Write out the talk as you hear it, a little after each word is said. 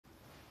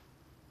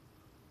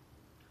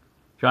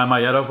John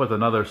Mayetta with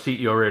another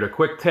CEO Radar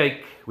Quick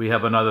Take. We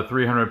have another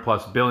 300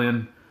 plus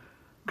billion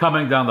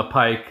coming down the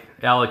pike,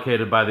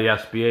 allocated by the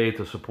SBA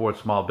to support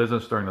small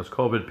business during this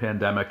COVID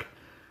pandemic.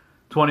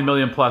 20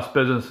 million plus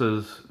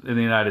businesses in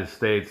the United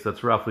States.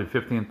 That's roughly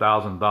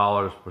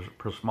 $15,000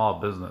 per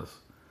small business,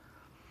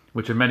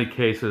 which in many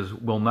cases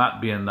will not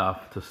be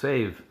enough to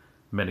save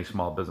many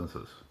small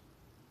businesses.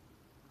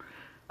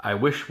 I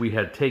wish we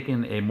had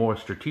taken a more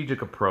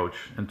strategic approach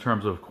in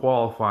terms of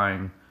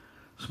qualifying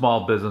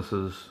small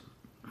businesses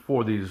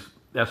for these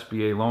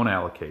SBA loan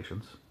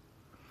allocations.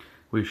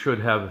 We should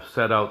have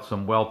set out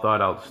some well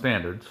thought out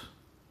standards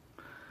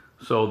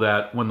so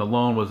that when the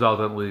loan was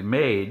ultimately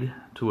made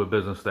to a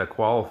business that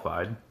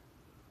qualified,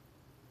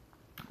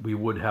 we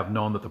would have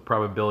known that the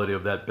probability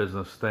of that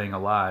business staying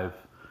alive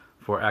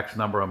for X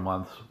number of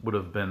months would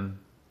have been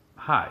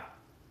high.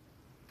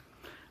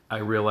 I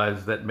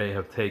realize that may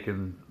have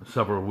taken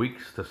several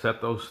weeks to set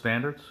those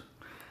standards,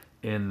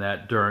 in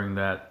that during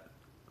that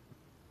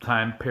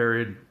time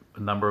period, a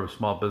number of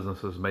small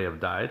businesses may have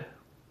died,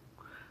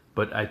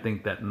 but I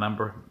think that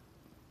number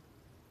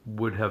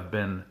would have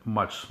been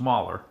much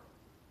smaller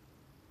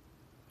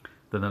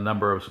than the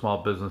number of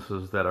small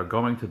businesses that are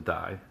going to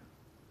die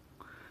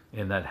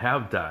and that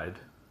have died,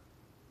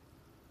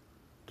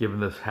 given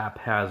this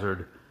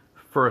haphazard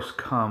first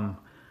come,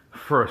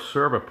 first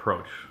serve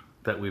approach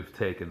that we've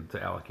taken to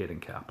allocating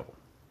capital.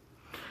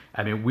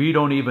 I mean, we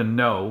don't even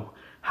know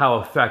how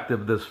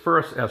effective this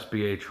first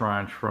SBA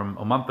tranche from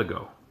a month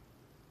ago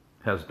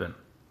has been.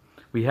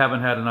 We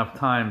haven't had enough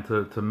time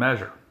to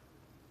measure.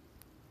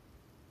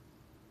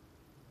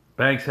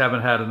 Banks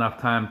haven't had enough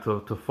time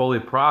to fully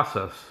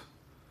process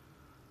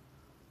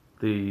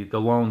the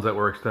loans that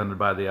were extended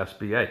by the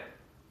SBA.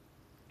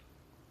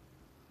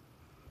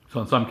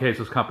 So in some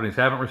cases, companies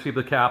haven't received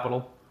the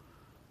capital.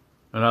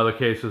 In other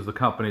cases, the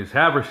companies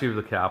have received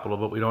the capital,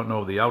 but we don't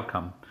know the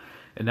outcome.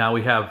 And now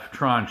we have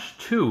tranche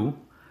 2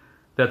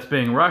 that's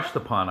being rushed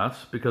upon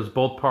us because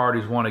both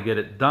parties want to get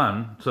it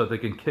done so that they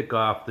can kick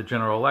off the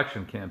general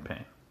election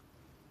campaign.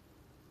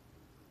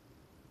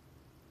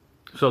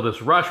 So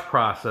this rush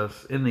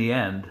process, in the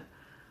end,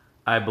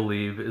 I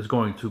believe, is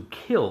going to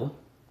kill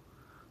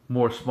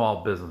more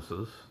small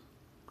businesses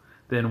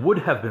than would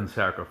have been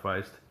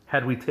sacrificed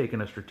had we taken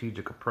a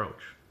strategic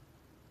approach.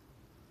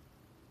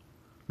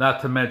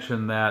 Not to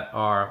mention that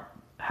our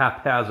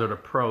haphazard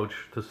approach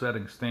to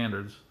setting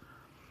standards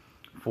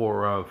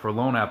for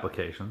loan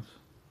applications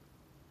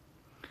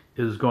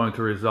is going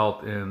to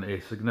result in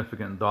a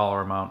significant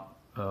dollar amount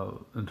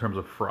in terms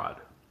of fraud.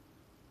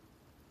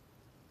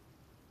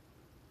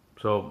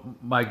 So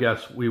my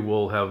guess, we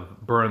will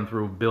have burned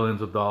through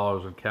billions of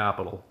dollars in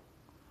capital,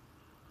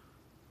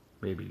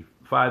 maybe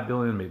 5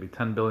 billion, maybe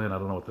 10 billion, I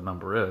don't know what the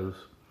number is,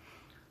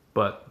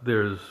 but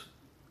there's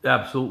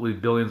absolutely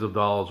billions of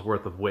dollars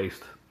worth of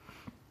waste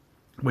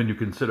when you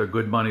consider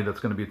good money that's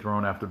going to be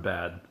thrown after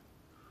bad,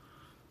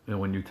 and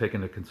when you take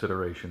into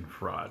consideration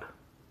fraud.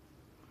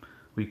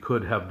 We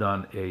could have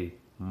done a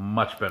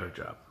much better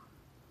job.